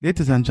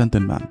Ladies and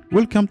gentlemen,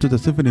 welcome to the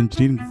Civil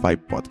Engineering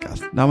Vibe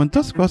podcast. Now in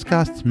this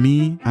podcast,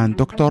 me and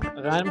Dr.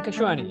 Ghanem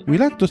Kashwani, we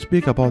like to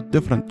speak about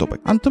different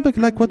topics. And topics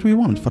like what we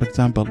want, for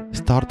example,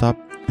 startup,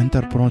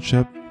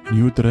 entrepreneurship,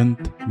 new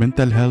trend,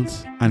 mental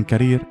health and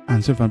career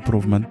and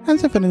self-improvement and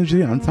civil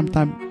engineering and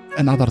sometimes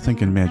another thing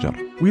in major.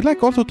 We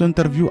like also to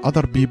interview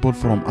other people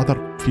from other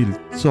fields.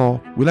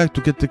 So we like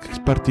to get the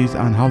expertise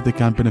and how they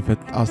can benefit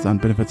us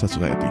and benefit the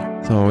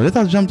society. So let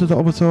us jump to the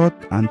episode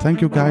and thank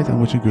you guys and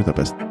wishing you the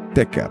best.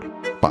 Take care.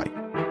 Bye.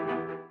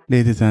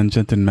 Ladies and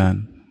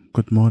gentlemen,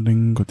 good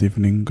morning, good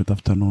evening, good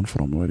afternoon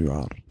from where you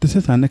are. This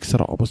is an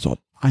extra episode.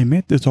 I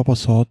made this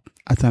episode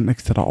as an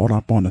extra or a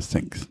bonus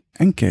things.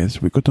 In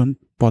case we couldn't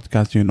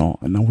podcast,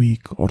 in a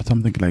week or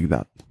something like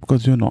that.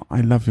 Because,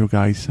 I love you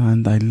guys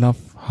and I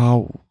love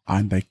how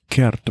and I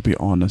care, to be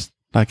honest.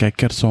 Like I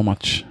care so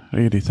much.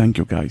 Really, thank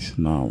you guys.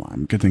 Now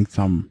I'm getting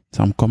some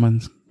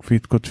comments,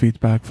 good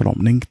feedback from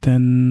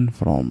LinkedIn,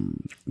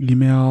 from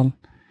email.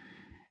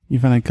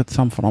 Even I get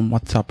some from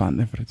WhatsApp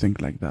and everything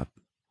like that.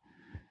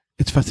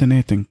 It's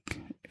fascinating.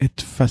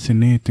 It's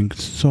fascinating.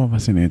 So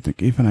fascinating.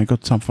 Even I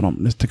got some from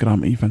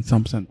Instagram, even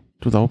some sent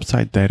to the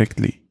website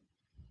directly.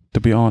 To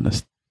be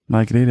honest.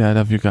 Like really, I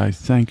love you guys.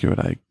 Thank you.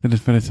 Like, it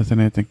is very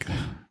fascinating.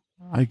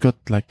 I got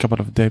like a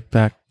couple of days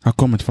back a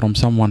comment from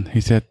someone.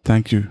 He said,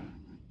 thank you.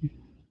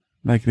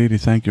 Like really,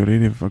 thank you.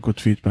 Really for good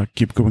feedback.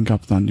 Keep going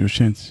up and you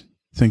change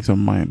things on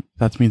mine.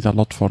 That means a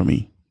lot for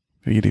me.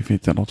 Really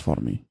means a lot for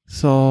me.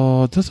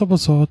 So this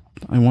episode,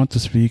 I want to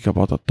speak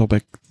about a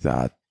topic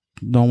that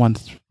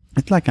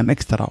it's like an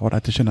extra or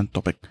additional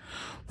topic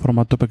from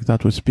a topic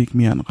that will speak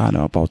me and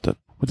Ghanem about it,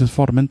 which is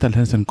for mental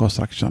health in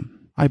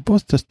construction. I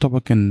post this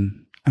topic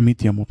in a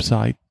Medium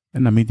website,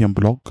 in a Medium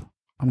blog.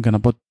 I'm going to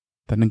put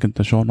the link in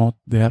the show note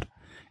there.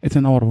 It's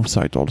in our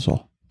website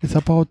also. It's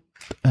about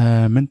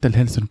mental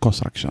health in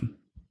construction,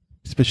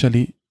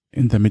 especially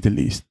in the Middle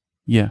East.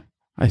 Yeah,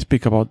 I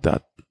speak about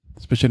that,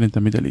 especially in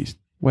the Middle East.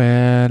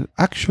 Well,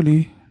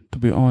 actually, to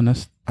be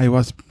honest,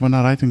 when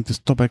I'm writing this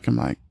topic, I'm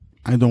like,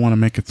 I don't want to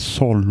make it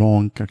so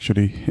long,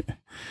 actually,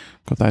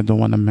 because I don't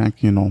want to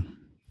make,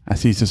 a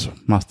thesis,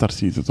 master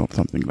thesis or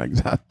something like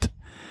that.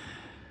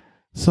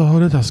 So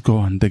let us go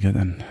and dig it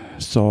in.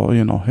 So,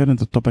 here in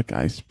the topic,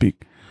 I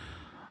speak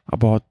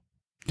about,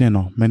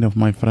 many of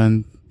my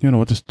friends,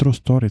 what is true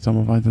story. Some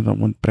of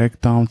them went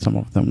breakdown. Some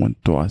of them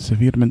went to a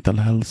severe mental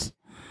health.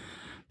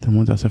 They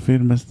went to a severe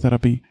mental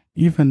therapy.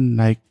 Even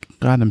like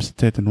Ghanem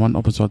said in one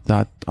episode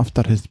that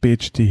after his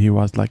PhD, he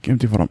was like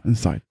empty from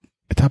inside.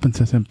 It happened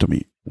the same to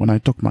me when I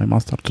took my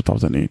master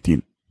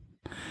 2018.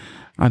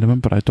 I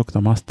remember I took the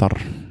master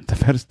the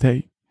first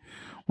day.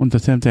 On the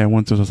same day, I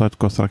went to the site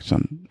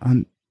construction.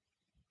 And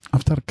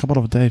after a couple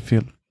of days, I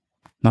feel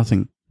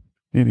nothing.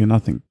 Really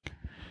nothing.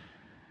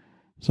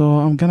 So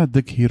I'm going to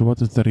dig here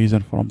what is the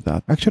reason from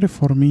that. Actually,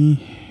 for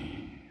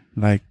me,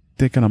 like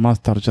taking a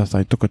master,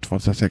 I took it for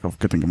the sake of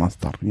getting a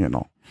master,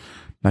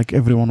 Like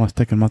everyone was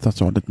taking master,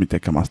 so let me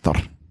take a master.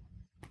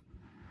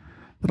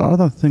 There are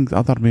other things,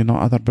 other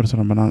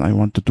personal plans I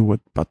want to do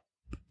it, but,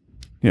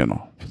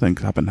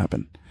 things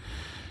happen.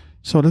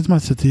 So let's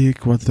not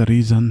take what's the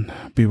reason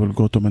people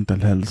go to mental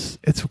health.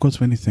 It's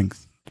because many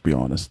things, to be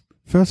honest.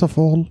 First of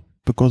all,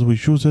 because we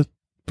choose it,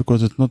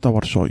 because it's not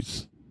our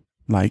choice.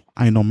 Like,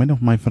 I know many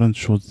of my friends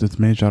choose this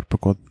major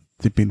because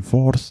they've been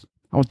forced.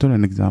 I'll tell you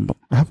an example.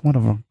 I have one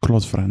of a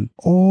close friend.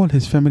 All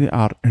his family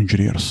are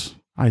engineers.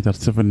 Either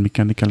civil,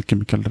 mechanical,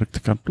 chemical,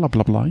 electrical, blah,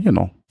 blah, blah,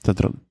 the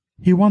drill.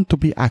 He want to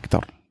be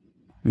actor.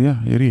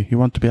 Yeah, he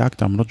want to be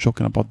actor. I'm not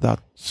joking about that.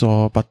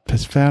 So, but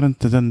his parents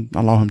didn't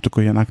allow him to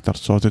be an actor.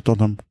 So they told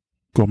him,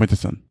 go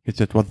medicine. He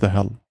said, what the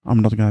hell?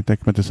 I'm not going to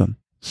take medicine.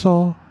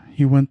 So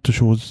he went to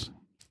choose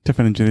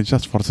civil engineering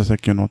just for the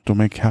sake, to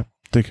make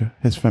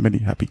his family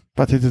happy.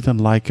 But he didn't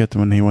like it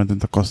when he went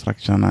into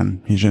construction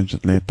and he changed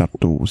it later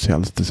to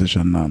sales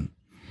decision and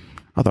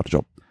other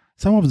job.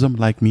 Some of them,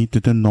 like me,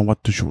 didn't know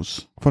what to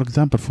choose. For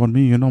example, for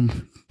me,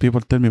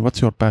 people tell me,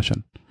 what's your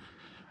passion?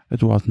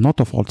 It was not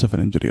of all civil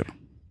engineer.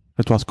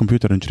 It was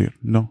computer engineer.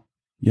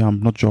 Yeah,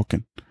 I'm not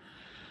joking.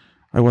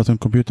 I was in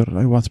computer.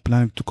 I was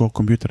planning to go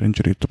computer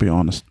engineer, to be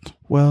honest.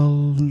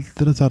 Well,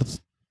 there is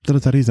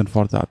a reason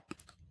for that.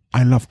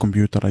 I love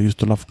computer. I used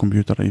to love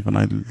computer. Even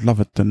I love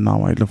it. And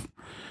now I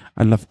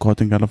love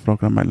coding. I love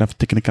programming. I love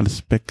technical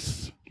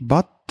specs.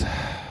 But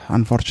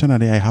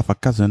unfortunately, I have a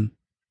cousin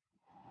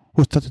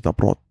who studied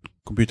abroad,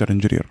 computer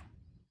engineer.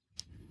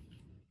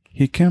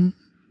 He came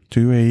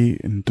to UAE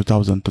in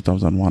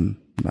 2001.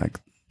 Like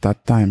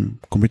that time,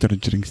 computer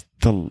engineering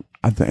still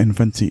at the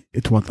infancy.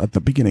 It was at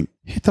the beginning.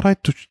 He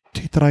tried to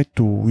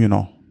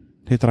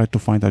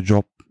find a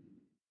job.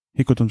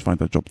 He couldn't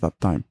find a job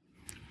that time.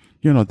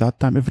 That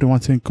time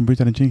everyone saying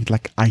computer engineering is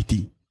like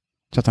IT.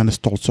 Just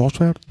install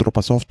software, drop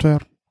a software,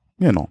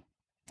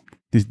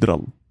 this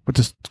drill. But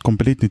it's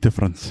completely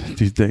different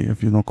these days.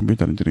 If you know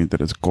computer engineering,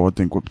 there is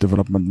coding, web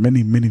development,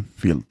 many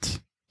fields.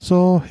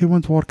 So he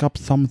went to work up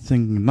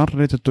something not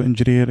related to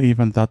engineer.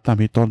 Even that time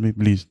he told me,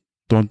 please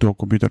don't do a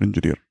computer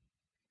engineer.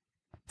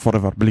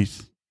 Forever,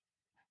 please.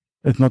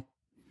 It's not,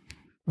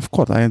 of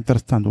course I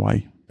understand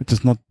why. It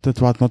was not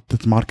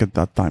the market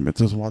that time.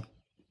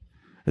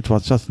 It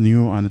was just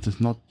new, and it is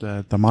not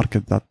the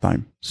market that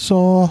time.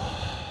 So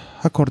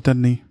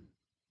accordingly,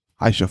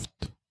 I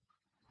shift.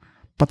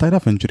 But I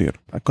love engineer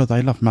because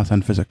I love math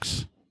and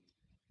physics.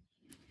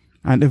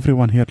 And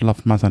everyone here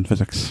loves math and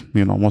physics.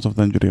 Most of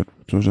the engineers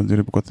choose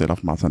engineering because they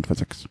love math and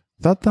physics.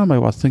 That time I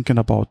was thinking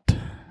about,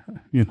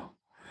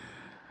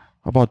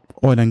 about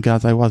oil and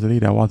gas. I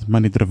was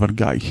money-driven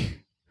guy.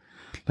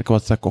 Like I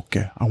was like,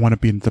 okay, I want to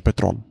be in the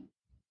petrol.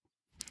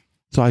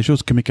 So I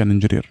chose chemical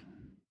engineer.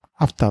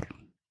 After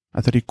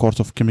a 3 course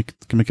of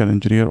chemical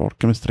engineer or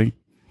chemistry,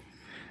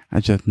 I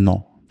said,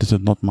 no, this is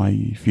not my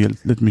field.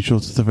 Let me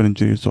choose civil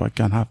engineer so I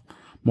can have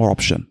more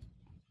option.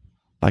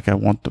 Like I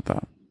want to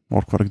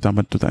work, for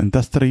example, to the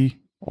industry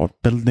or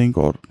building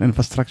or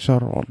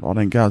infrastructure or oil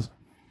and gas.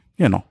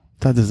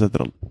 That is the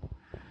drill.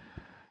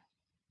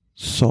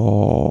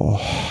 So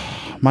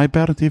my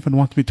parents even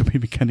want me to be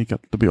mechanical,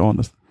 to be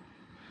honest.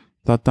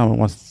 That time I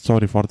was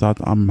sorry for that.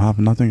 I have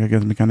nothing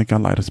against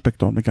mechanical. I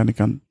respect all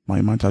mechanical.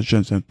 My mind has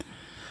changed. And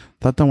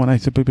that time when I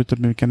say people to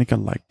be mechanical,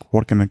 like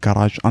work in a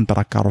garage under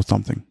a car or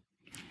something.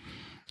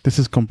 This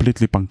is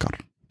completely bunker,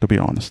 to be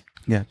honest.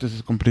 Yeah, this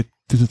is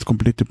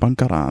completely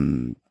bunker,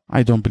 and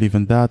I don't believe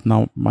in that.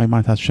 Now my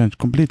mind has changed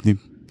completely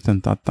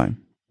since that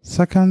time.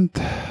 Second,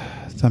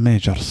 the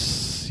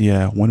majors.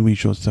 Yeah, when we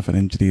choose civil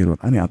engineer or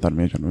any other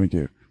major we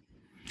do,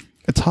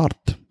 it's hard.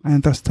 I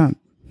understand.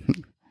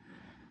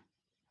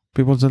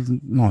 People say,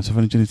 no,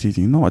 civil engineering is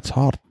easy. No, it's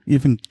hard.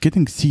 Even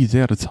getting C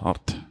there, it's hard.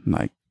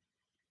 Like,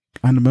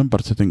 I remember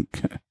sitting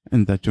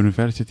in that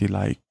university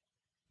like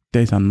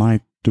days and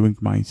night doing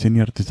my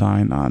senior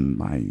design and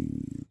my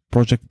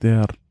project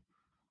there.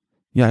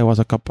 Yeah, I was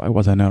a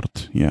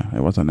nerd. Yeah, I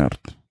was a nerd.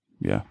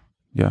 Yeah.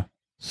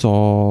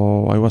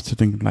 So I was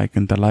sitting like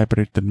in the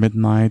library till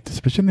midnight,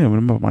 especially I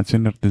remember my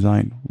senior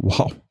design.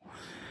 Wow.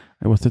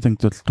 I was sitting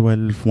till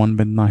 12, 1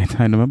 midnight.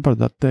 I remember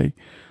that day.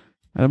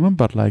 I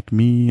remember like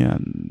me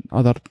and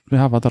we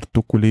have other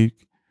 2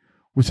 colleagues.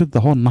 We sit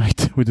the whole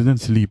night. We didn't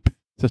sleep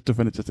just to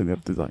finish the senior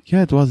design.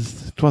 Yeah, it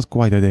was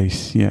quite a day.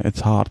 Yeah,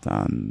 it's hard,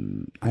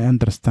 and I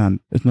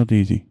understand it's not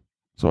easy.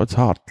 So it's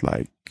hard,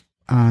 like,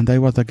 and I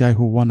was the guy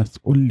who wanted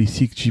only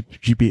seek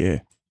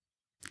GPA.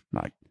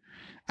 Like,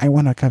 I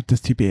want to have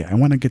this GPA. I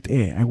want to get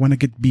A. I want to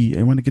get B.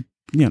 I want to get,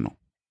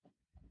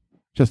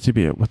 just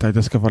GPA. What I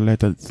discovered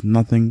later, it's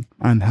nothing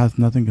and has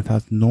nothing. It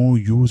has no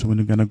use when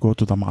you're going to go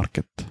to the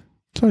market.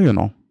 So,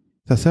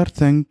 the third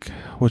thing,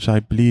 which I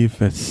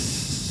believe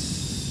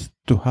is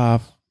to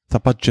have the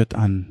budget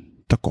and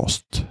the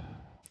cost.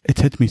 It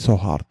hit me so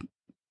hard.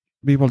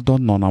 People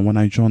don't know now. When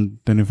I joined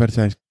the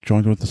university, I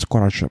joined with a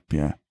scholarship.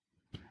 Yeah.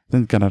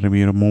 Then gonna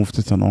be removed.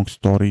 It's a long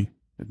story.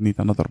 I need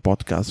another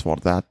podcast for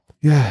that.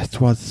 Yeah,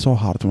 it was so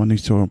hard when you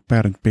saw a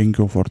parent paying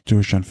you for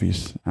tuition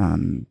fees.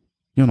 And,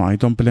 I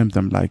don't blame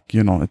them. Like,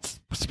 it's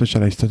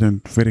especially I studied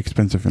in very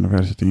expensive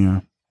university.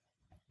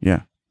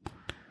 Yeah.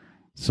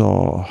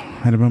 So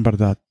I remember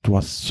that it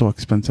was so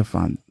expensive,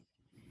 and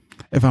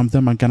if I'm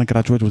them, I'm gonna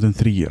graduate within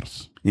 3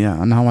 years.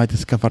 Yeah, and now I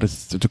discovered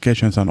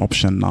education is an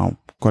option now.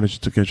 College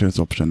education is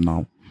an option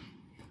now.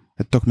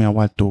 It took me a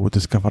while to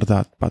discover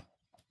that, but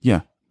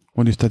yeah,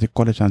 when you study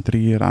college and 3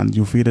 years and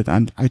you feel it,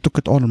 and I took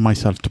it all on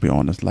myself, to be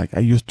honest. Like I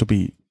used to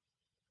be,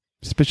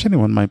 especially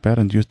when my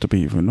parents used to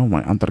be,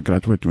 my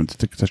undergraduate, when they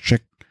take a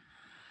check,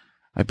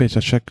 I paid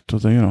a check to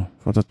the,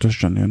 for the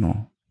tuition,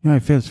 Yeah, I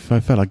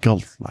felt a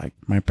guilt, like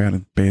my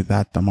parents paid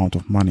that amount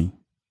of money.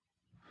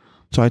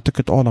 So I took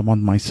it all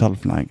upon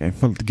myself, like I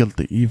felt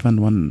guilty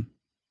even when...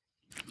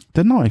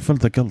 Then now I felt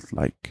the guilt,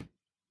 like...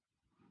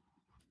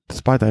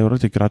 Despite I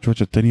already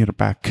graduated 10 years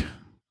back.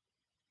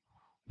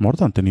 More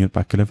than 10 years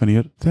back, 11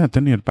 years... Yeah,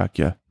 10 years back,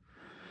 yeah.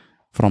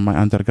 From my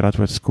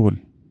undergraduate school.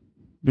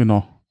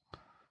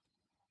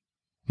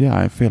 Yeah,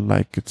 I feel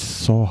like it's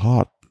so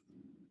hard.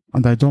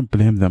 And I don't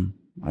blame them.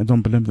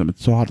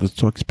 It's so hard, it's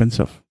so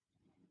expensive.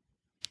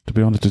 To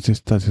be honest, to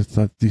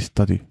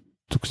study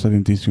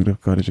in this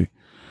university.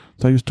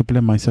 So I used to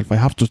blame myself. I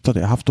have to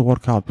study. I have to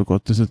work hard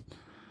because this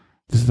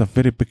is a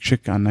very big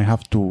check, and I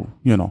have to,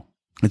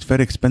 it's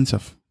very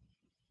expensive.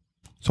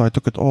 So I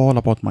took it all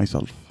about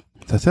myself.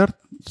 The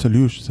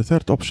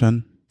third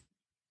option,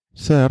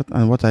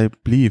 and what I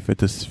believe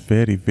it is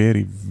very,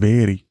 very,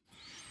 very,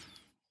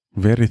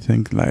 very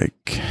thing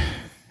like,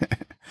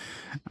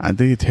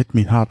 and it hit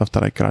me hard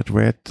after I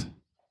graduate.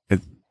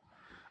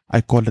 I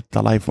call it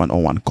the Life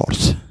 101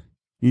 course.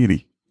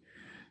 Really.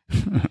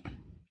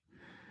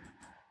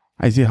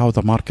 I see how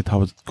the market,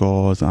 how it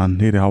goes,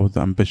 and here how the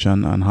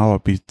ambition, and how I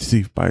be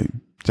deceived by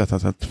just a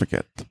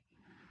certificate.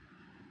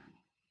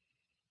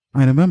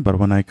 I remember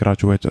when I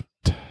graduated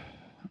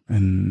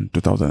in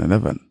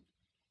 2011,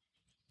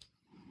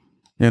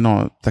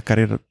 the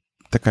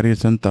career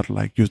center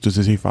like used to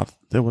deceive us.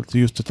 They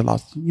used to tell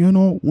us,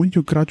 when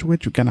you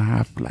graduate, you're gonna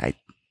have like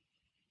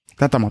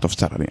that amount of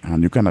salary,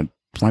 and you're gonna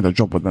find a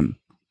job within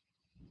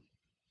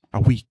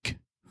a week.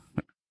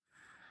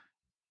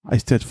 I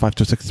stayed 5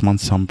 to 6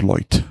 months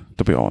employed,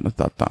 to be honest,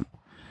 that time.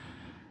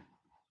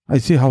 I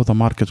see how the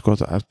market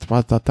goes. At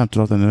that time,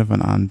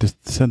 2011, and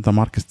the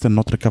market still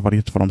not recovered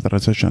yet from the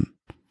recession.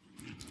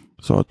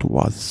 So it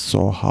was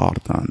so hard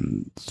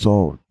and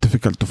so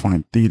difficult to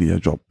find really a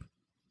job.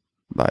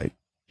 Like,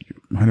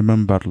 I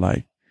remember,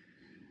 like,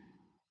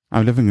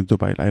 I'm living in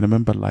Dubai. I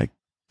remember, like,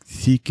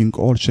 seeking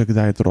all Sheikh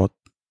Zayed Road.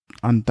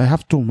 And I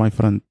have two, my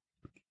friend,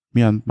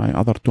 me and my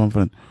other two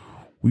friends,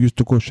 we used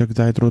to go Sheikh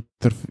Zayed Road,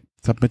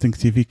 submitting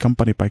CV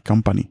company by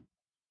company.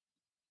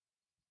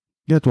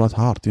 Yeah, it was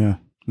hard, yeah.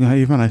 Yeah,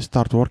 even I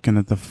start working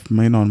at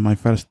my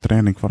first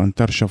training for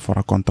internship for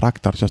a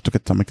contractor just to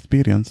get some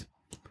experience.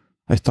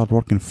 I start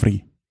working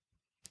free.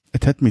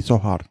 It hit me so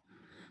hard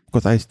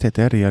because I stayed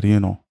earlier,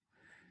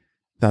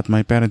 that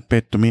my parent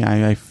paid to me.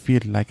 I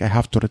feel like I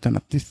have to return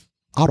at least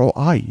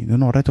ROI,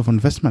 rate of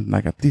investment,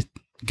 like at least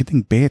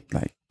getting paid,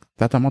 like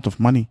that amount of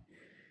money.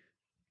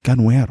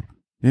 Can wear,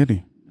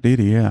 really,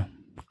 yeah.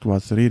 It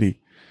was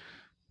really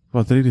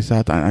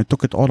sad. I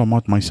took it all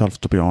about myself,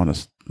 to be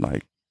honest.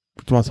 Like,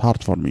 it was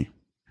hard for me.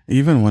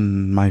 Even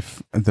when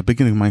at the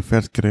beginning of my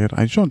first career,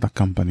 I joined a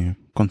company,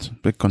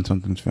 big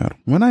consulting firm.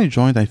 When I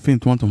joined, I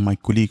found one of my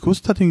colleagues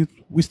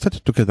we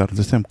studied together at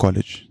the same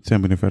college,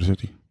 same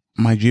university.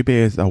 My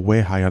GPA is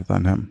way higher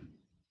than him.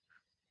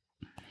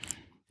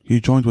 He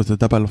joined with the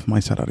double of my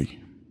salary.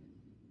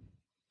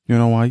 You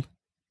know why?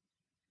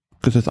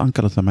 Because his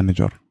uncle is a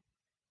manager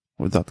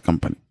with that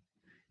company.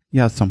 He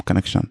has some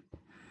connection.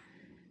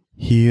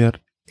 Here,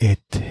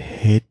 it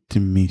hit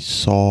me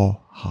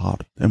so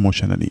hard,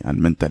 emotionally and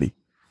mentally.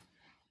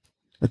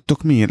 It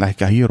took me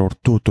like a year or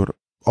two to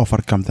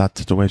overcome that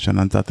situation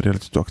and that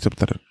reality, to accept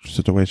the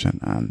situation.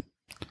 And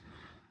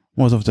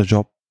most of the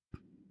job,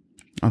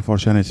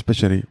 unfortunately,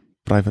 especially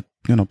private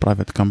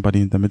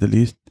company in the Middle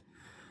East,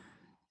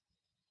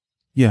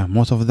 yeah,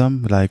 most of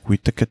them, like, we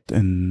took it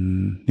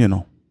in,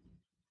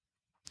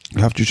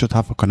 you should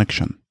have a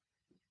connection.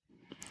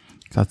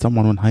 That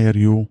someone will hire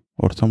you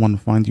or someone will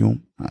find you,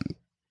 and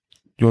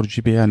your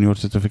GPA and your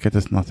certificate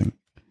is nothing.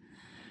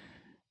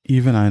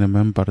 Even I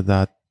remember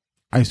that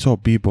I saw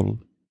people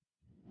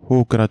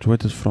who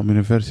graduated from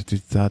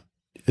universities that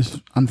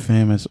is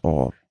unfamous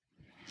or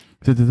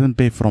they didn't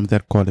pay from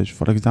their college.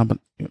 For example,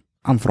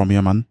 I'm from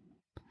Yemen.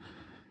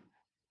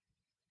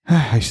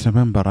 I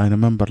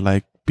remember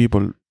like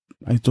people,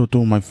 I told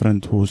my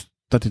friend who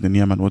studied in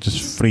Yemen, which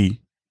is free.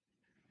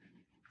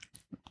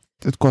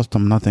 It cost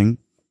them nothing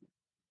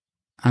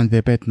and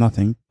they paid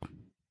nothing.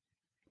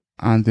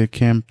 And they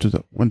came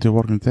when they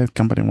worked in that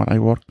company where I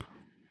worked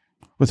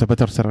with a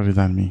better salary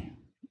than me.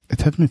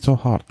 It hit me so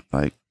hard.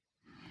 Like,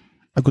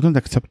 I couldn't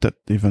accept it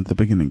even at the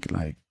beginning.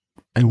 Like,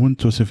 I went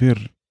to severe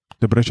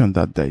depression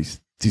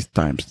these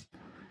times.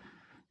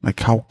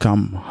 Like, how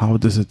come? How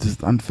this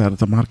is unfair?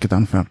 The market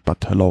unfair?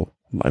 But hello,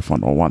 Life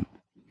 101.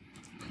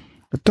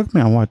 It took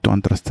me a while to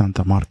understand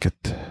the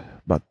market,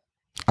 but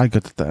I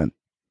got it at the end.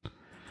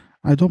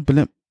 I don't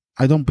blame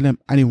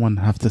anyone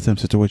have the same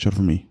situation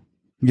for me.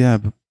 Yeah,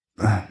 but,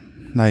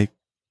 like,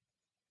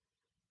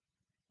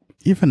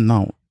 even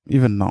now,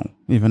 even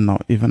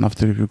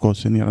after you go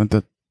senior and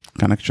the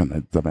connection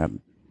is the man.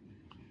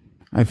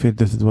 I feel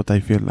this is what I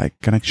feel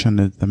like. Connection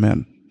is the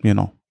man,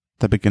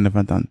 the big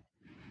event and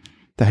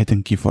the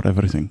hidden key for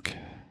everything,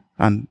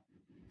 and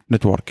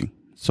networking.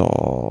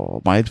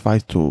 So my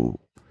advice to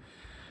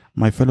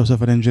my fellow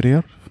civil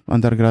engineer,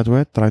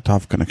 undergraduate, try to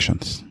have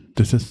connections.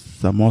 This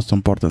is the most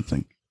important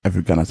thing if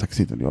you're gonna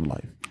succeed in your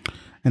life.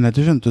 In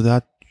addition to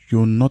that,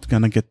 you're not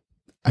gonna get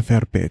a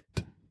fair paid.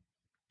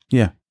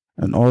 Yeah,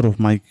 in all of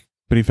my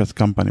previous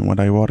company when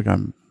I work,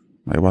 there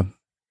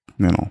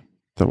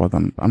was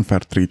an unfair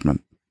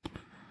treatment.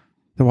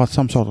 There was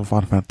some sort of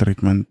unfair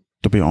treatment,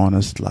 to be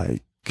honest,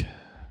 like,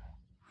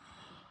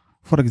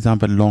 for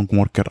example, long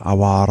worker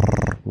hour,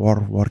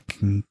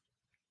 working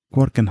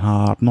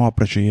hard, no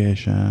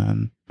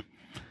appreciation,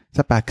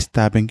 the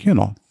backstabbing,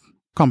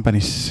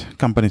 companies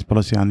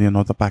policy, and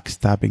the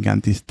backstabbing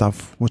and this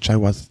stuff, which I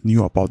was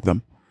new about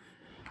them.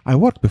 I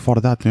worked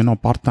before that,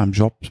 part-time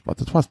jobs, but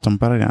it was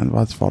temporary and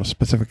was for a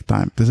specific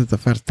time. This is the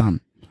first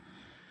time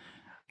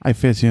I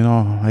face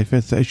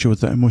the issue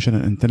with the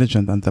emotional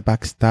intelligence and the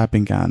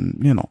backstabbing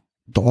and,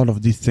 all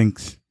of these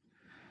things.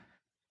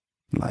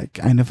 Like,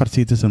 I never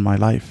see this in my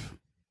life.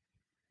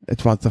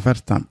 It was the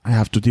first time I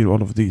have to deal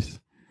with all of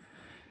these.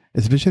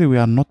 Especially we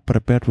are not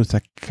prepared with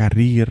a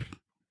career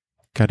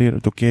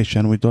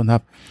education. We don't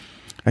have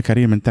a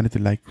career mentality.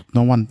 Like,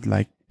 no one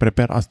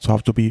prepare us to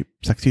have to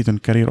succeed in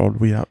career, or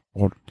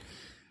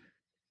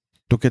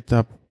to get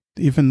up.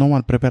 Even no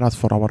one prepare us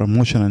for our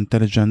emotional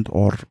intelligence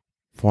or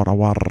for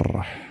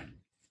our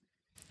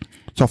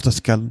soft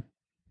skill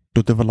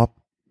to develop.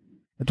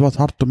 It was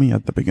hard to me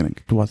at the beginning.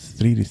 It was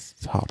really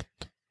hard.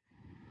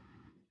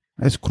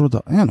 I screwed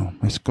up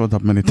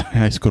many times.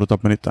 I screwed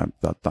up many times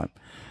that time.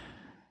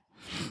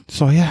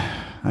 So yeah,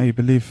 I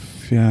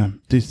believe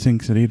these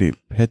things really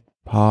hit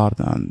hard,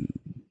 and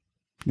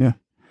yeah.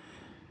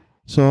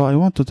 So I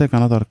want to take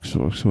another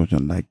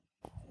question, like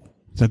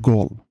the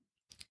goal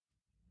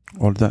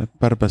or the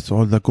purpose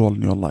or the goal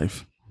in your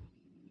life.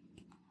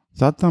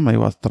 That time I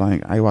was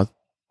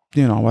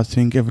I was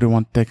seeing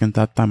everyone taking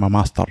that time a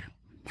master.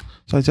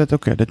 So I said,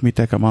 okay, let me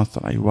take a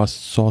master. I was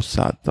so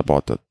sad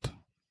about it.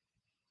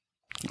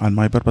 And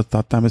my purpose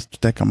that time is to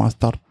take a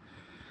master.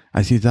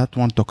 I see that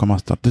one took a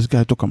master. This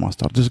guy took a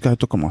master. This guy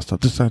took a master.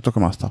 This guy took a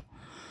master.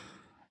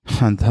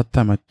 And that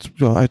time I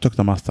took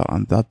the master.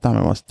 And that time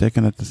I was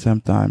taking at the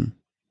same time.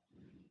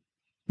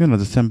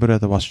 The same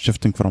period I was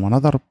shifting from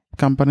another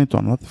company to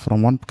another,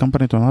 from one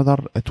company to another.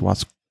 It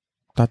was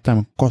that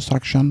time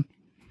construction.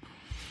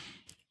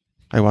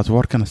 I was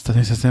working and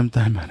studying at the same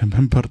time. I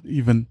remember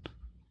even,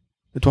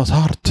 it was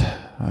hard.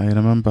 I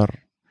remember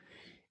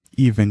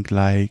even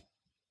like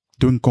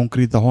doing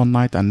concrete the whole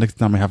night, and next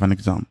time I have an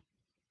exam.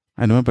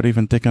 I remember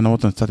even taking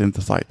notes and studying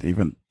the site,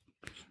 even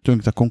doing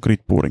the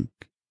concrete pouring.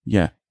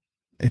 Yeah.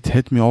 It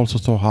hit me also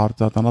so hard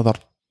that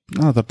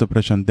another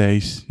depression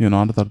days,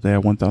 another day I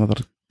went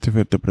another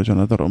severe depression,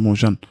 another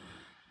emotion.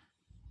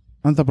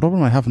 And the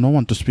problem, I have no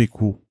one to speak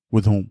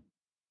with whom.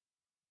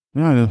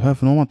 I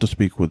have no one to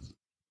speak with.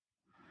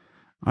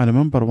 I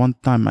remember one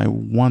time I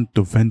want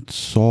to vent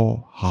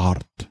so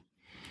hard.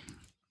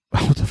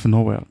 Out of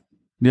nowhere.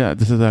 Yeah,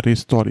 this is a real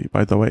story,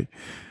 by the way.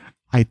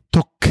 I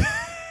took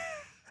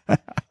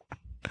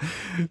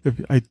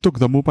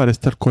the mobile, I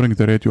started calling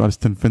the radio, I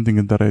started venting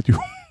in the radio.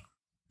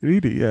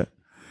 Really, yeah.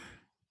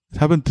 It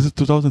happened, this is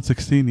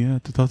 2016, yeah,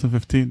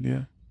 2015,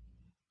 yeah.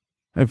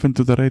 I went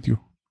to the radio.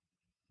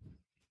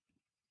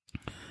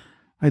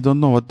 I don't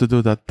know what to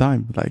do that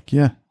time, like,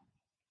 yeah.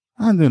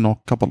 And, a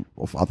couple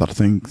of other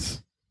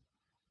things.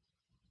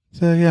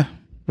 So, yeah,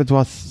 it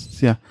was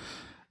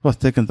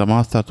taking the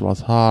master, it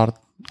was hard,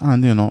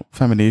 and,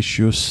 family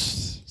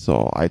issues.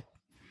 So I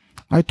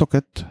took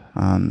it,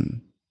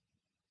 and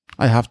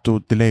I have to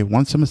delay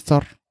one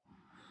semester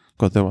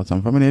because there was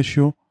some family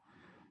issue.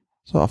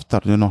 So after,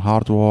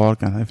 hard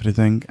work and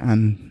everything,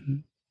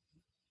 and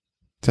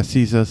the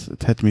thesis,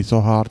 it hit me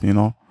so hard,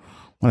 when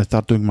I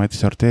start doing my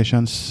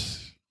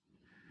dissertations.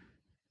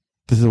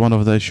 This is one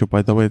of the issues,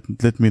 by the way.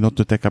 It led me not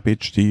to take a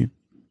PhD.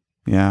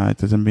 Yeah, it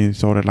doesn't mean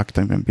so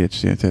reluctant in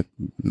PhD. I said,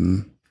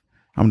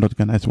 I'm not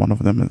gonna. It's one of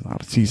them is our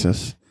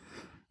thesis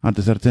and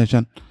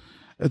dissertation.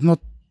 It's not,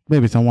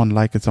 maybe someone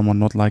like it, someone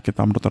not like it.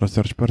 I'm not a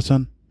research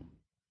person.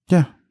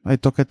 Yeah, I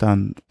took it,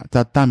 and at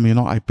that time,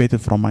 I paid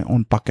it from my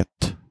own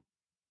pocket.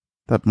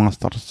 That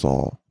master,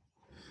 so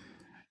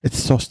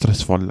it's so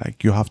stressful.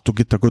 Like, you have to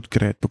get a good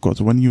grade,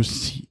 because when you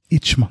see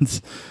each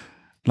month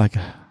like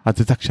a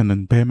deduction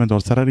in payment or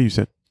salary, you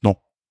said,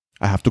 no,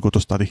 I have to go to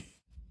study.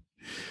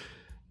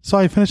 So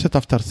I finished it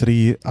after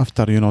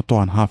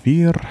 2.5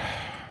 years.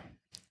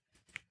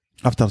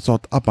 After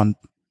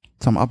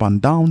some up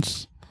and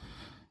downs.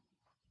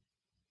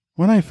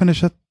 When I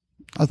finished it,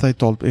 as I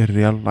told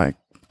earlier, like,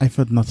 I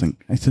felt nothing.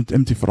 I felt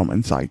empty from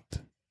inside.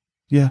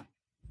 Yeah.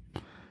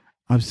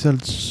 I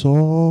felt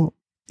so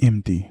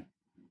empty.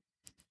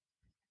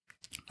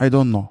 I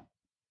don't know.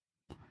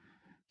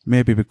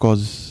 Maybe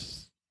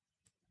because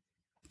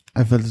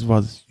I felt it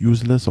was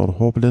useless or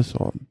hopeless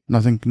or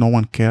nothing, no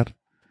one cared.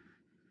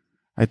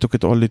 I took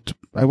it only to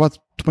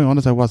be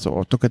honest, I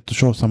took it to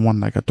show someone,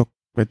 like I took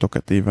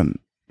it even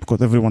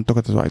because everyone took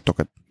it, so I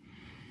took it.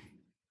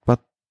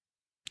 But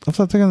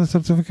after taking the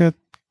certificate,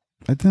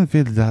 I didn't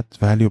feel that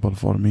valuable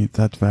for me,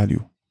 that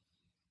value.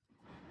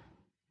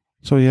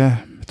 So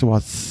yeah, it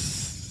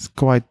was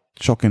quite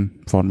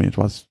shocking for me.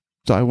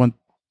 So I went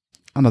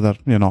another,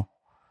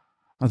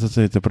 as I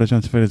say,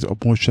 depression, feelings,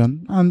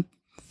 emotion, and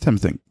same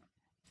thing.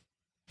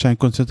 Try and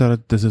consider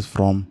it, this is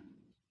from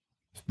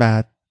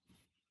bad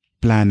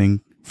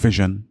planning,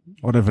 vision,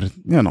 whatever,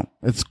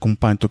 it's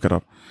combined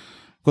together.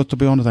 Because to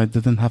be honest, I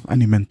didn't have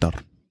any mentor.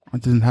 I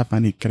didn't have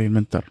any career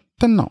mentor.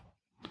 Then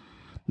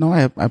now I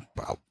have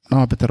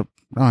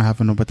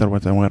no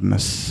better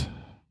awareness.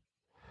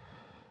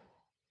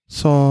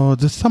 So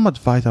there's some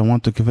advice I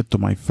want to give it to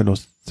my fellow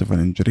civil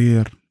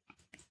engineer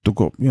to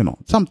go,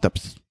 some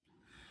tips.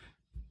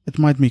 It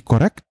might be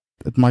correct,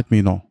 it might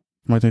be no,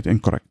 it might be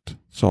incorrect.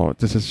 So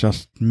this is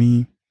just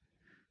me.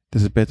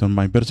 This is based on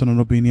my personal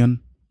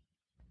opinion.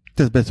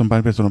 This is based on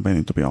my personal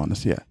opinion, to be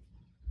honest, yeah.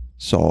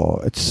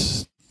 So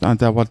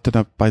and I want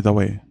to, by the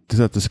way, this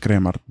is a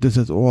disclaimer. This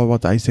is all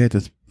what I said.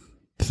 This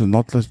is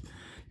not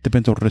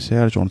depends on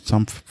research, on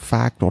some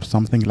fact or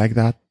something like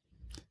that.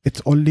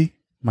 It's only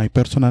my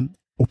personal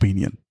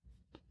opinion.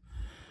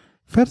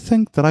 First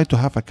thing, try to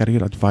have a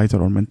career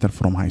advisor or mentor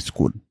from high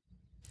school.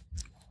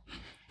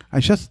 I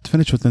just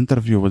finished with an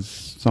interview with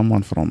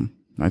someone from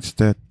United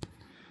States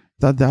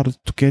that they are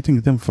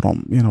educating them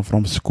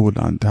from school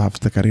and have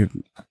the career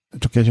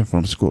education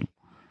from school.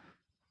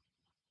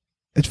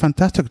 It's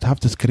fantastic to have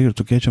this career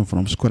education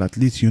from school. At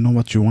least you know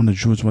what you want to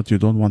choose, what you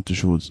don't want to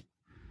choose.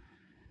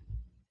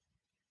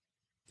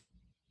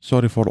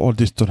 Sorry for all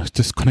this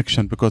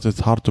disconnection, because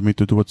it's hard to me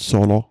to do it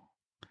solo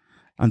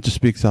and to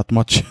speak that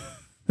much.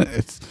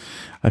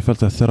 I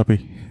felt a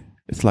therapy.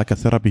 It's like a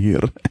therapy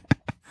here.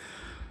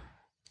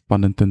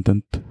 Pun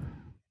intended.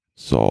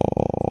 So,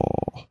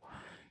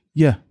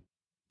 yeah.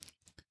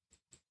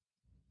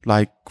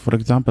 Like, for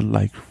example,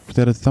 like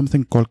there is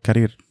something called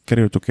career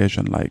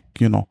education. Like,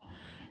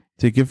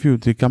 They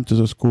come to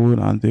the school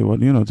and they will,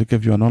 they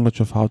give you a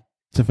knowledge of how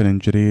civil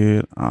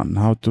engineer and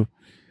how the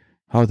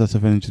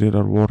civil engineer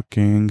are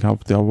working, how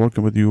they are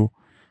working with you.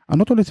 And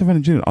not only civil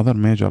engineer, other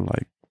major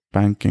like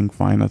banking,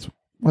 finance,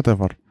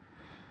 whatever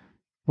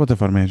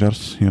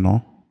majors,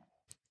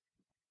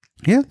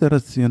 Here there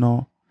is,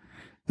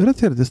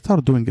 they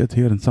start doing it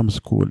here in some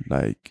school.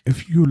 Like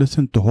if you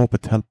listen to Hope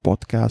It Help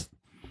podcast,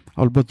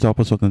 I'll put the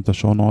episode in the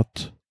show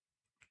notes.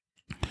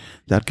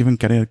 They are giving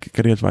career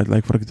advice.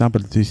 Like for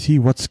example, they see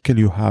what skill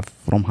you have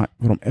from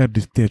early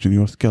stage in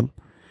your skill.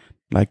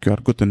 Like you are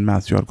good in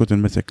math, you are good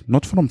in music,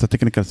 not from the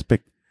technical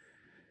spec.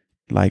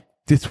 Like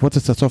this, what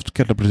is the soft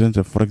skill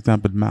representative? For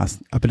example, math,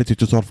 ability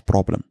to solve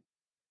problem.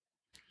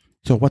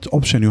 So what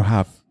option you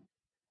have?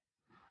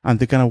 And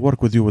they kind of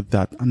work with you with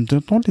that. And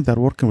not only they're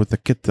working with the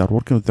kids, they're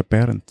working with the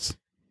parents.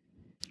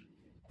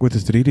 Which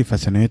is really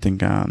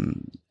fascinating.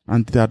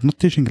 And they are not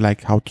teaching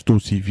like how to do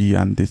CV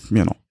and this,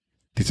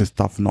 this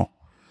stuff, no.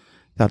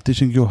 They're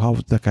teaching you how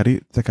the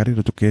career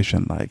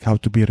education, like how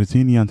to be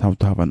resilient, how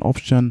to have an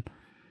option,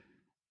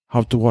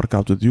 how to work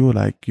out with you,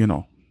 like,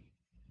 from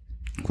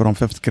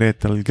 5th grade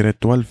till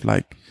grade 12,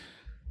 like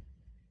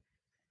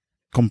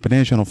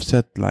combination of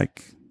set,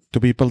 like to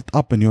be built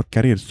up in your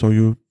career. So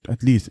you,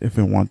 at least if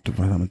you want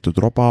to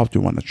drop out,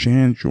 you want to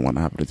change, you want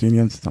to have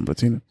resilience, I'm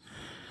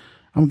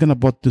going to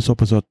put this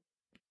episode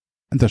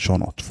in the show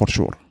notes for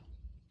sure.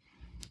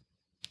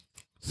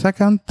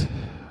 Second,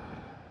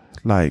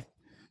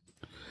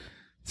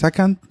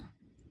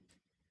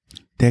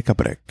 take a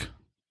break.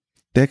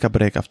 Take a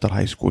break after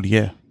high school,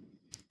 yeah.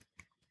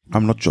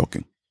 I'm not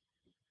joking.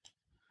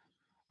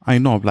 I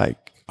know,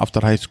 like, after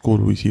high school,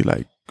 we see,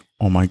 like,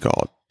 oh my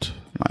God,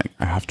 like,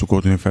 I have to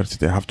go to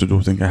university, I have to do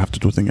things, I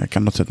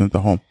cannot sit in the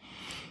home.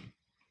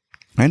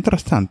 I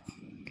understand,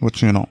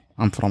 which, I'm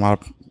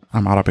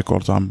Arabic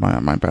also,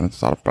 my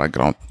parents are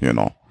background,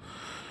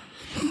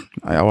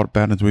 Our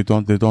parents,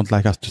 they don't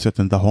like us to sit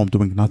in the home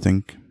doing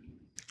nothing.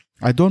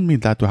 I don't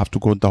mean that you have to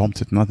go in the home,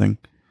 sit nothing.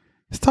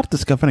 Start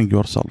discovering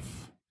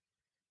yourself.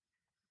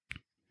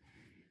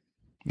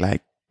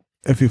 Like,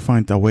 if you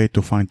find a way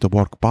to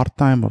work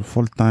part-time or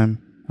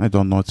full-time, I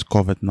don't know, it's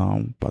COVID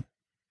now, but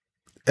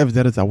if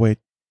there is a way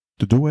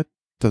to do it,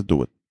 just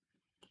do it.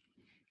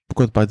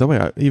 Because, by the way,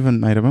 I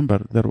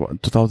remember there was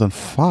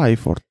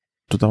 2005 or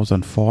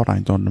 2004, I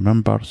don't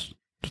remember,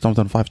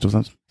 2005,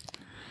 2000.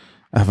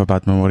 I have a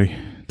bad memory,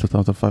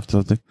 2005,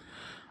 2006.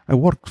 I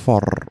worked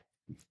for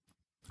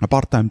a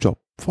part-time job,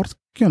 I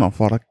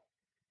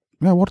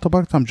worked a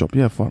part-time job,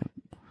 for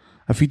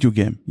a video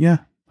game. Yeah,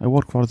 I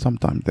worked for some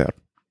time there.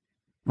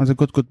 As a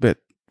good bit.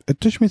 It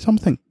teach me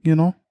something,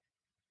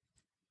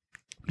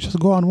 Just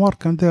go and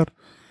work and there.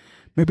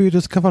 Maybe you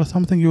discover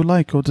something you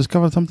like or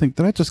try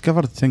to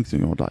discover things in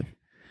your life.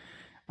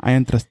 I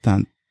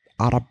understand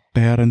Arab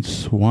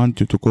parents want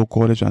you to go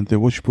college and they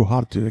wish you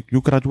hard.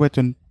 You graduate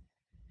in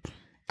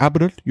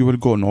April, you will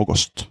go in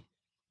August.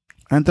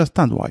 I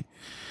understand why.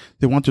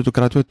 They want you to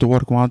graduate to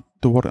work, and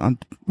they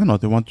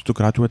want you to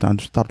graduate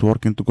and start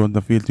working to go in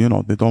the field.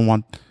 They don't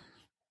want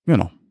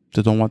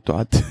to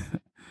add.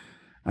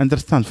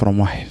 Understand from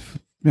why,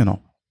 because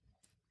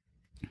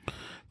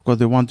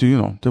they want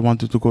you, to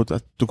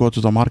go to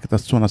the market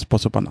as soon as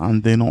possible,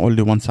 and they know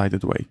only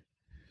one-sided way.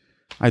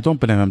 I don't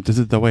blame them. This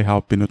is the way how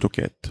I've been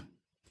educated,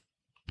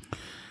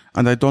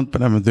 and I don't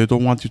blame them. They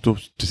don't want you to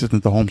sit in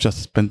the home,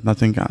 just spend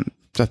nothing and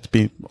just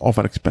be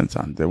over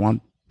expensive, and they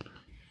want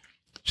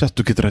just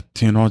to get rid,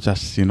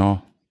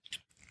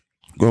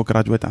 go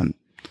graduate and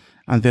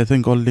they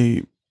think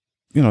only,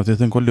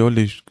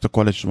 the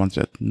college wants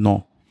it.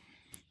 No.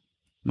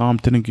 Now I'm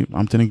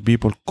telling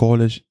people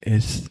college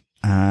is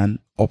an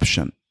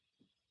option.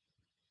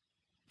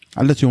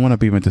 Unless you want to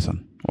be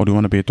medicine or you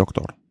want to be a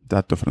doctor.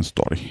 That's a different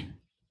story.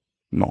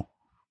 No.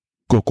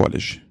 Go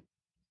college.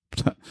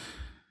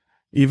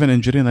 Even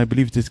engineering, I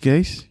believe this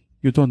case,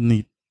 you don't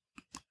need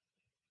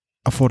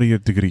a 4-year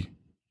degree.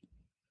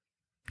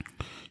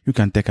 You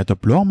can take a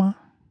diploma.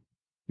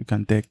 You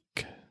can take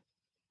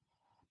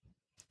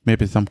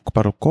maybe some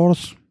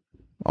course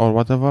or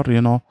whatever,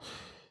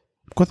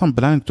 Because I'm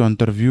planning to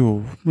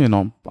interview,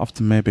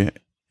 after maybe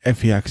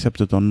if he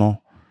accepted or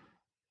no.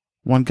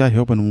 One guy, he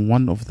opened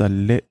one of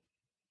the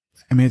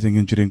amazing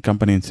engineering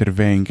company in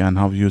surveying and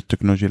how to use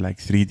technology like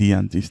 3D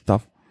and this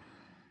stuff.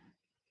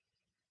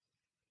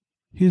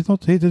 He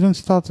didn't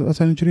start as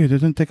an engineer. He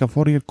didn't take a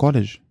 4-year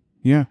college.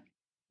 Yeah.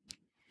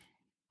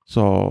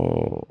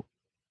 So,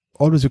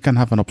 always you can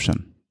have an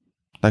option.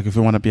 Like if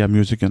you want to be a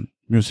musician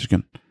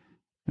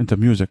into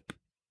music,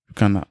 you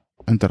can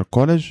enter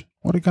college,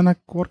 or you can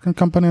work in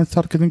company and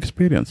start getting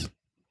experience.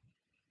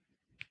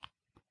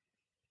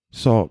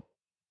 So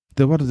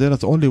there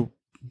is only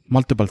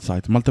multiple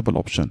sides, multiple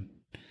options.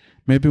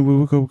 Maybe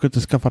we could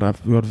discover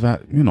your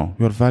value,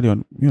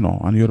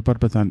 and your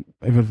purpose and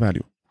your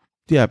value.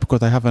 Yeah,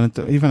 because I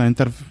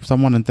have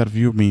someone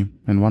interviewed me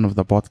in one of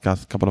the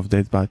podcasts a couple of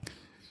days back.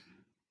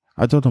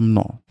 I told them,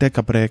 no, take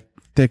a break,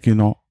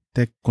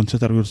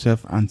 consider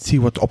yourself and see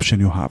what option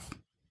you have.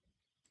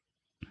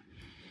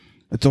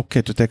 It's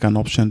okay to take an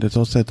option. It's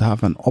also to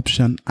have an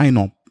option. I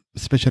know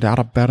especially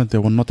Arab parents, they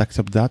will not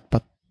accept that.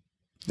 But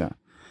yeah,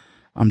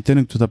 I'm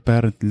telling to the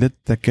parent, let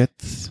the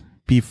kids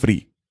be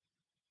free.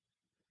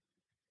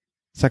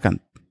 Second,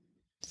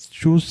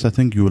 choose the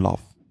thing you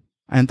love.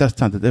 I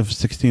understand that if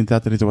 16,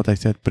 that is what I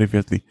said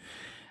previously.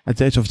 At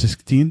the age of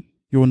 16,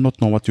 you will not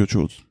know what you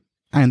choose.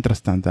 I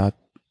understand that.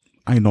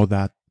 I know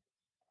that.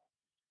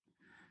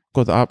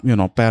 Because,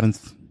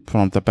 parents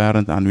from the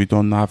parent, and we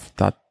don't have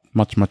that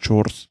much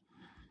matures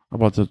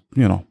about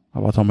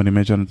about how many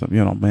major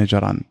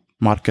and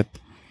market.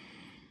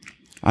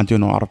 And,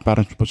 our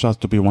parents push us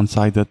to be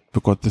one-sided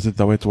because this is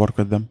the way to work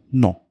with them.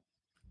 No.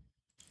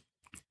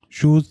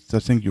 Choose the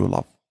thing you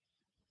love.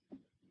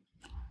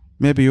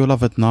 Maybe you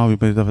love it now, you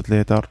may love it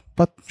later,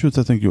 but choose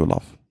the thing you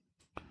love.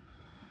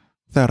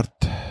 Third,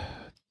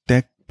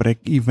 take break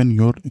even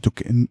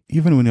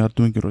when you are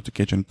doing your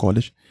education in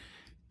college.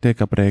 Take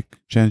a break,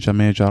 change a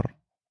major.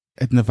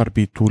 It never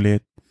be too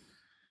late.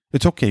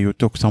 It's okay, you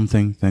took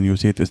something, then you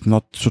see it is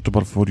not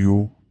suitable for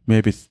you.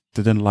 Maybe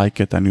didn't like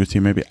it, and you see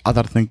maybe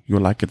other thing you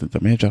like it in the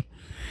major.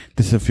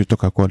 This is if you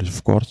took a college,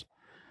 of course.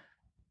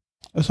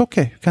 It's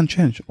okay, you can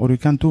change, or you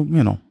can do,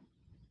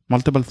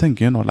 multiple things,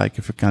 like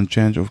if you can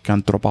change or you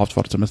can drop out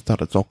for a semester,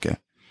 it's okay.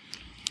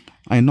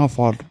 I know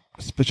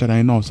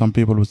some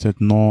people who said,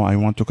 no, I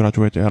want to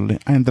graduate early.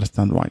 I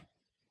understand why.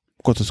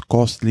 Because it's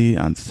costly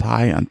and it's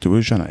high and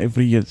tuition.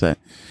 Every year the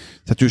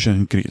tuition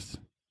increase.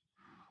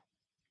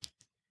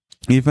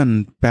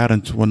 Even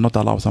parents will not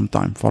allow some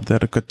time for their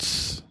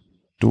kids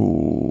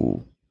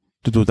to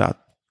do that.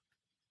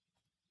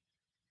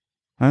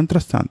 I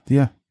understand,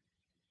 yeah.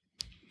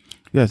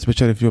 Yeah,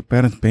 especially if your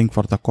parents paying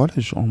for the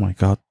college. Oh my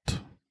God.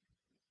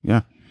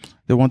 Yeah.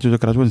 They want you to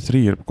graduate in 3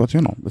 years because,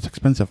 it's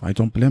expensive. I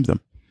don't blame them.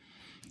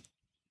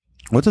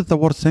 What is the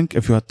worst thing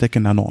if you are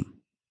taking a loan?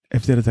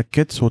 If there is a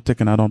kid who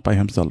taken a loan by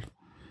himself?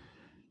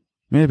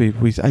 Maybe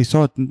I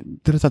saw it,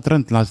 there is a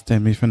trend last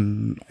time,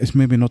 even it's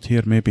maybe not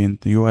here, maybe in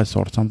the US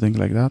or something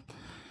like that.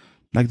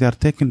 Like they are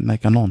taking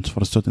like a loans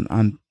for a student,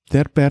 and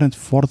their parents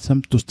force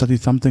them to study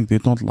something they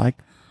don't like.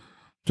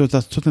 So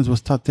the students will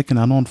start taking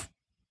a loan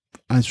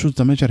and choose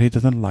the major he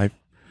doesn't like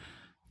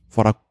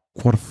for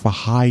a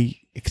high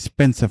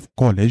expensive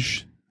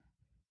college.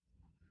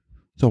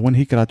 So when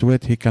he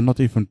graduates, he cannot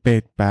even pay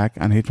it back,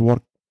 and he'd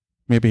work,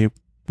 maybe,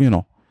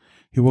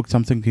 he worked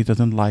something he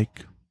doesn't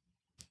like.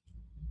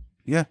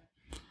 Yeah.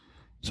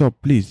 So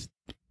please,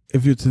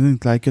 if you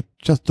didn't like it,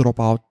 just drop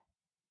out,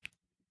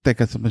 take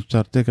a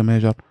semester, take a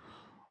major.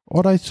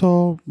 Or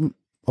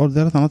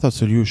there is another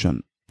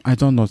solution. I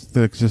don't know if it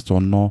still exists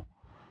or no.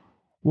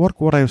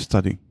 Work where I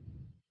study.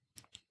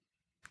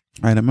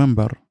 I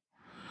remember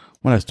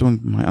when I was doing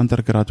my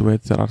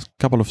undergraduate, there are a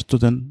couple of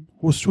students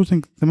who was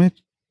choosing the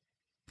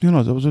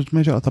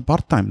major at a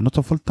part-time, not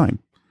a full-time.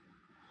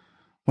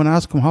 When I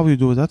asked them how you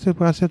do that,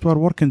 I said, we're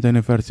working in the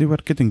university, we're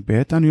getting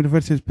paid, and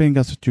university is paying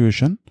us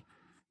tuition,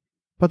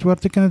 but we're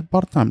taking it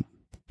part-time,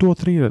 2 or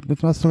 3 years.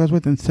 It was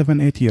in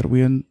 7-8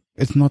 years.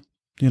 It's not,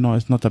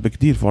 it's not a big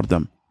deal for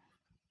them.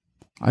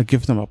 I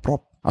give them a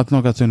prop. As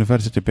long as the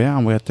university pay,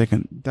 and we are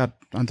taking that,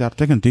 and they are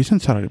taking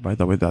decent salary, by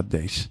the way, that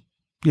days.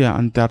 Yeah,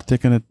 and they are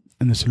taking it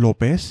in a slow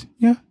pace.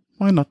 Yeah,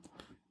 why not?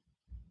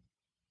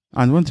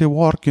 And when they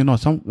work,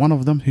 one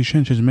of them, he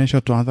changed his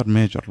major to another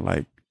major.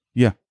 Like,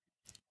 yeah.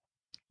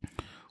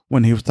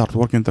 When he started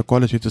working in the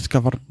college, he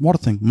discovered more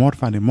things, more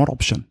value, more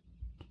option.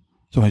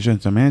 So he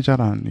changed the major,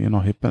 and,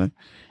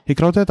 he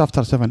graduated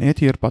after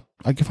 7-8 years, but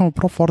I give him a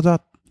prop for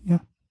that. Yeah.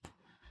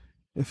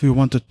 If you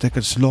want to take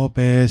a slow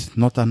pace,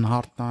 not a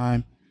hard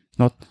time,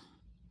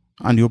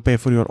 and you pay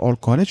for your all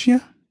college,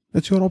 yeah,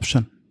 it's your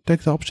option.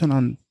 Take the option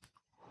and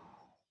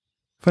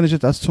finish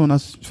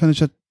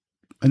it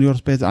in your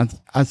space, and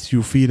as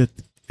you feel it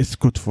is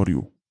good for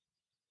you.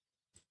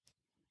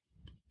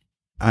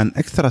 An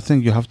extra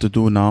thing you have to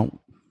do now,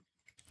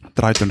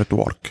 try to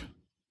network.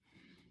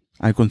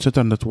 I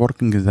consider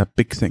networking is a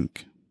big thing.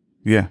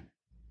 Yeah.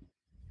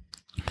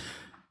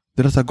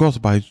 There is a course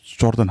by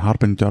Jordan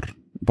Harbinger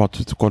about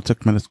it's called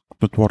 6 minutes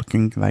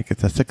networking. Like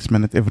it's a 6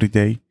 minute every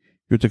day.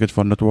 You take it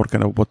for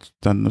networking. I will put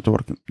the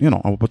networking,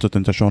 I will put it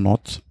in the show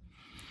notes.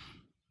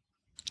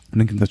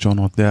 Link in the show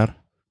notes there.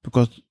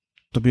 Because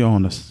to be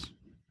honest,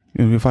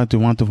 if you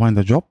want to find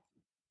a job,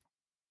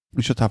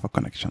 you should have a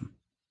connection.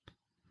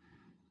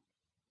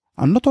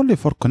 And not only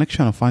for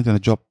connection of finding a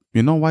job.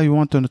 You know why you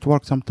want to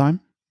network sometime?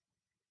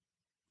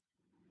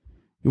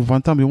 You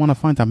want to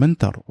find a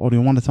mentor, or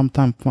you want to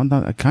sometimes find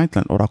a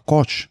guideline or a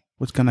coach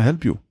who's going to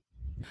help you.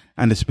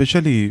 And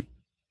especially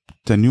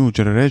the new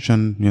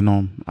generation,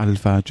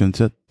 Alpha, Gen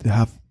Z, they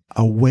have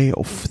a way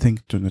of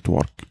thinking to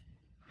network.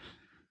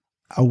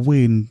 A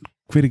way in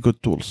very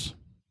good tools.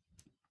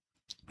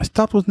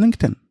 Start with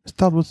LinkedIn.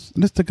 Start with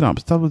Instagram.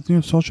 Start with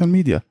new social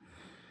media.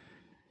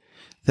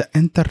 The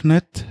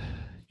internet,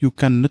 you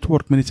can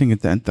network many things in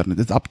the internet.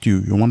 It's up to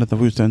you. You want to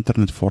use the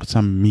internet for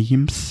some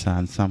memes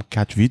and some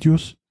catch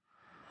videos,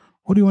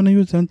 or you want to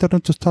use the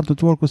internet to start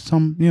to work with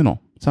some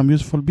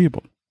useful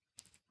people.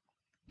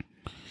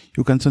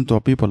 You can send to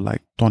people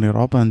like Tony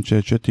Robbins,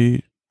 Jay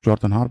Shetty,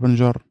 Jordan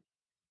Harbinger,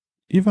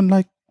 even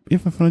like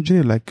even for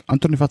engineer, like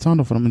Anthony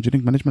Fasano from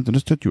Engineering Management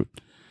Institute.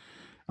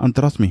 And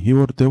trust me,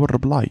 they will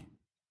reply.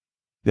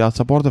 They are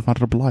supportive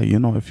and reply,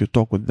 if you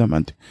talk with them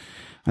and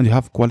you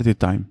have quality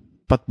time.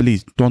 But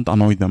please, don't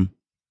annoy them.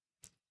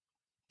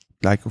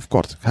 Like, of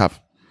course,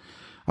 have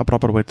a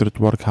proper way to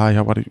network. Hi,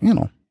 how are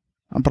you?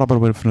 A proper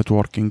way of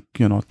networking,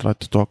 try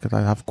to talk and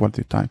I have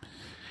quality time.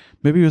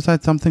 Maybe you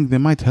said something, they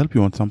might help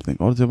you on something,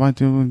 or they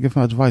might even give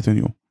advice on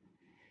you.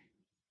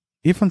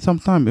 Even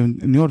sometimes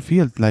in your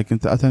field, like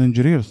as an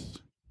engineer,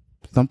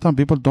 sometimes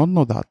people don't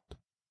know that.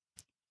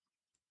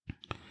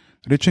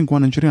 Reaching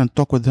one engineer and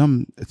talk with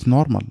him, it's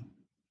normal.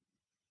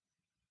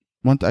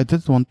 I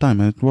did one time,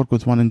 and it worked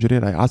with one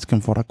engineer. I asked him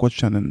for a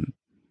question, and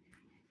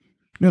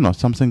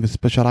something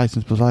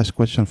specialized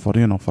question for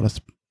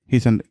us.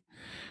 He's in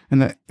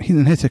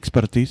his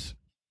expertise,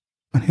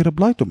 and he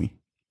replied to me.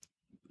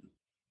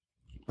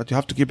 But you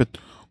have to keep it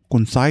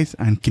concise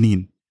and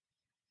clean.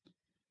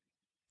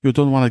 You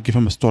don't want to give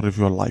him a story of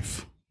your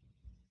life.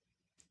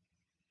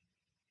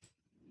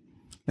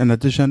 In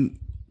addition,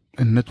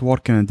 in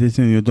networking and this,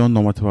 you don't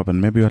know what will happen.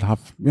 Maybe you'll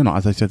have,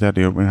 as I said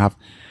earlier, you have,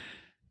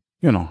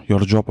 your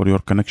job or your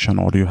connection,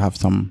 or you have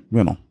some,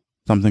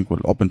 something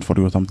will open for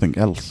you, something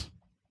else.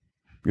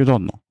 You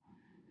don't know.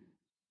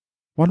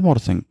 One more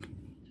thing,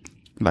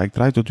 like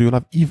try to do your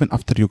life even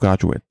after you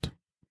graduate.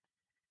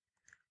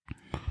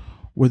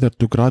 Whether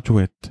to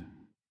graduate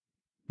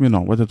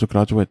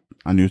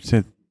and you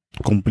said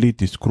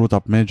completely screwed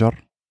up major,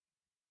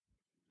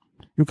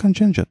 you can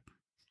change it.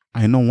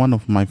 I know one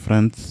of my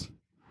friends,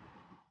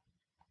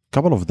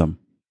 couple of them,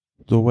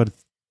 they were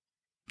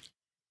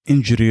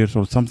engineers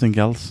or something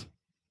else.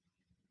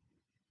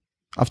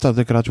 After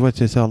they graduate,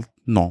 they said,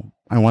 no,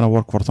 I want to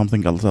work for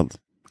something else.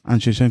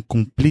 And she changed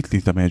completely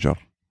the major.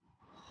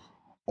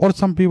 Or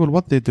some people,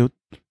 what they do,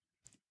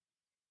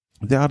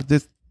 they're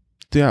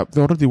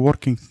already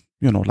working,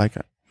 like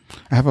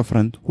I have a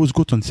friend who's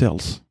good on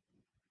sales.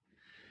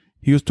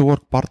 He used to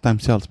work part-time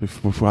sales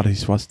before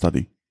he was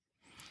studying.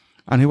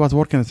 And he was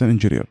working as an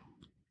engineer.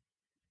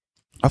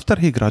 After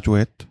he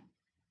graduated,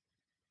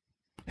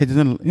 he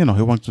didn't, he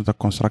went to the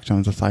construction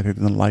on the site, he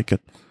didn't like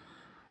it.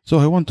 So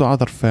he went to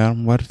other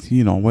firm where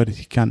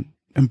he can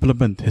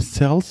implement his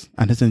sales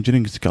and his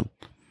engineering skill.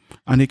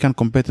 And he can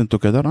combine them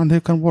together and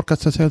he can work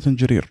as a sales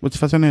engineer. It's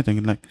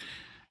fascinating.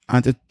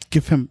 And it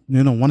gives him,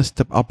 one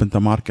step up in the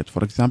market.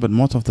 For example,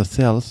 most of the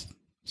sales,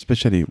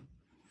 especially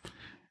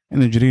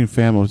in engineering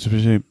firm or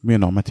especially,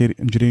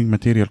 engineering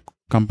material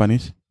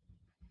companies,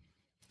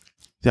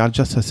 they are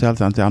just a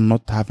sales and they are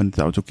not having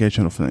the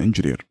education of an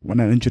engineer.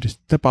 When an engineer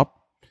step up,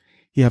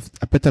 he has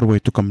a better way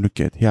to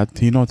communicate.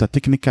 He knows the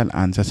technical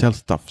and the sales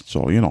stuff.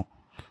 So,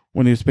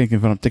 when you're speaking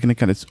from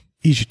technical, it's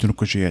easy to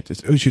negotiate.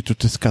 It's easy to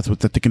discuss with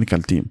the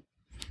technical team.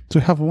 So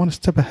you have one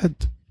step ahead.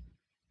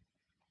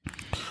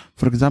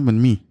 For example,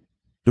 me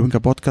doing a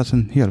podcast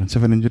in here in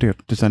Civil Engineer.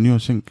 This is a new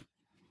thing.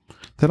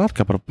 There are a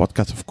couple of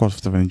podcasts, of course,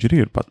 of Civil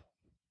Engineer, but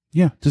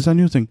yeah, this is a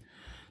new thing.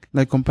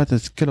 Like compare the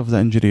skill of the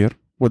engineer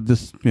with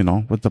this,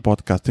 with the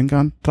podcasting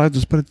and try to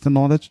spread the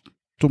knowledge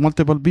to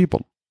multiple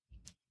people.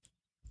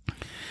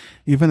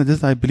 Even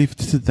this, I believe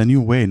this is the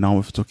new way now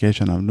of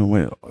education, a new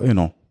way,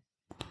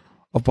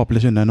 of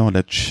publishing the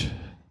knowledge.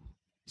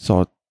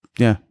 So,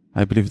 yeah,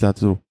 I believe that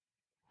too.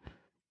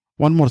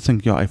 One more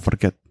thing, I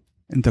forget.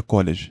 In the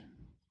college,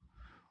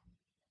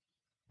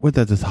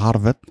 whether it's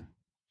Harvard,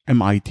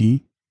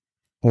 MIT,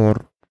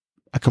 or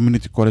a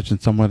community college in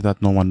somewhere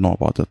that no one knows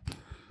about it,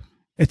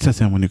 it's the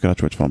same when you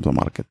graduate from the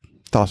market.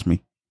 Trust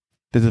me.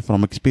 This is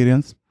from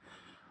experience,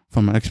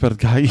 from an expert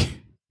guy.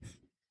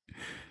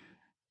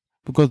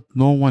 Because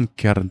no one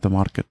cares in the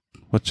market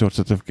what's your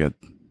certificate.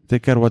 They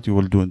care what you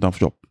will do in the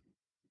job.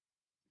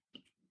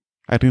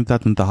 I learned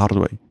that in the hard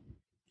way.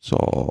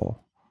 So,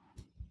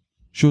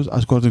 choose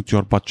according to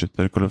your budget,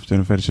 the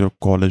university or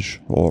college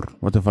or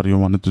whatever you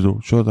wanted to do.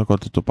 Choose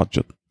according to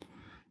budget.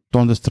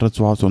 Don't stress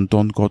out and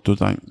don't go to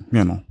the,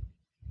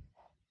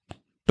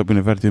 the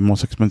university,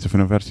 most expensive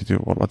university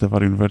or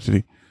whatever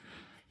university.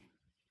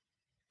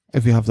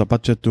 If you have the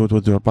budget, do it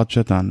with your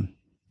budget and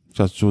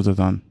just choose it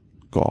and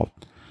go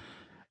out.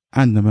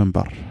 And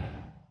remember,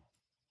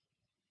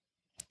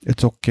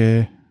 it's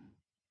okay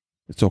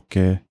to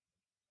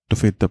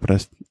feel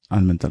depressed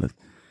and mental.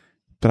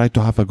 Try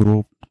to have a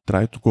group,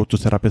 try to go to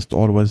therapist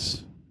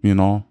always,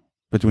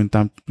 between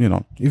time,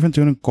 even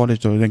during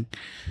college or anything.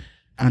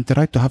 And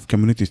try to have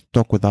communities,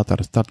 talk with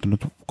others, start to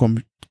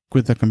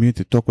with the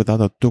community, talk with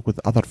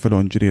other fellow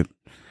engineers.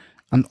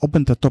 And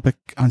open the topic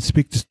and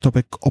speak this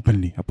topic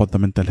openly about the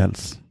mental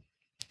health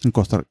in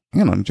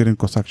engineering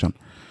construction.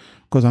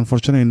 Because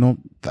unfortunately,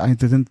 I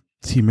didn't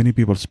see many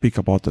people speak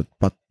about it,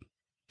 but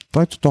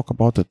try to talk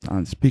about it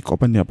and speak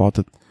openly about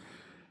it.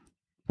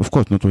 Of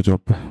course, not with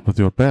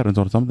your parents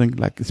or something,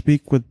 like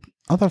speak with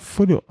other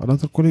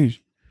colleagues.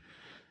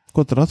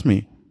 Because trust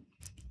me,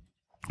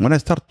 when I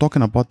start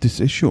talking about this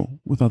issue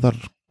with other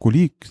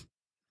colleagues,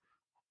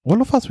 all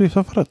of us, we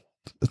suffer it.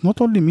 It's not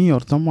only me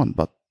or someone,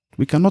 but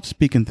we cannot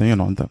speak in the,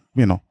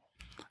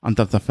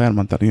 under the firm,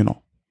 when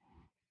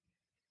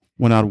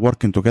we are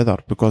working together,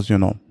 because,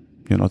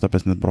 the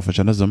business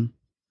professionalism.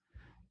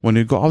 When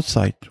you go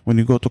outside, when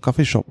you go to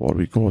coffee shop or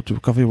we go to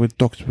coffee with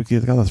talks with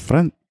each other's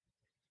friend,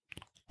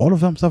 all of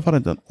them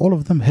suffered and all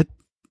of them it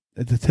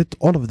hit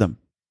all of them.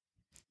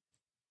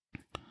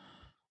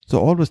 So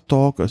always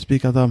talk or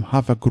speak at them,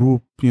 have a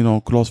group,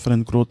 close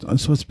friend group,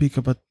 and so speak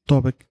about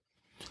topic.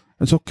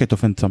 It's okay to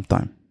vent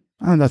sometime.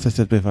 And as I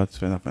said before, it's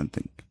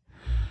venting.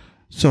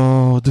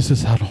 So this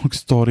is a long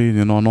story,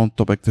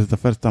 non-topic. This is the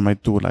first time I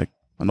do like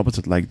an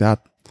opposite like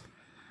that.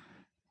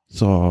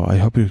 So I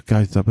hope you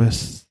guys the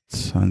best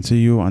and see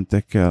you and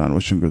take care and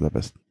wishing you the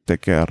best.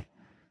 Take care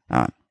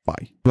and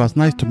bye. It was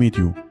nice to meet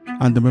you.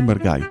 And remember,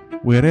 guys,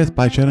 we raise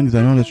by sharing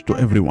the knowledge to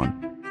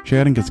everyone.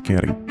 Sharing is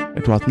caring.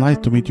 It was nice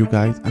to meet you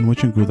guys and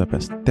wishing you the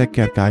best. Take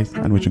care, guys,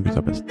 and wishing you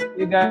the best.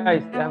 You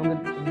guys have a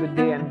good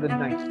day and good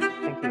night.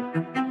 Thank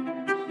you.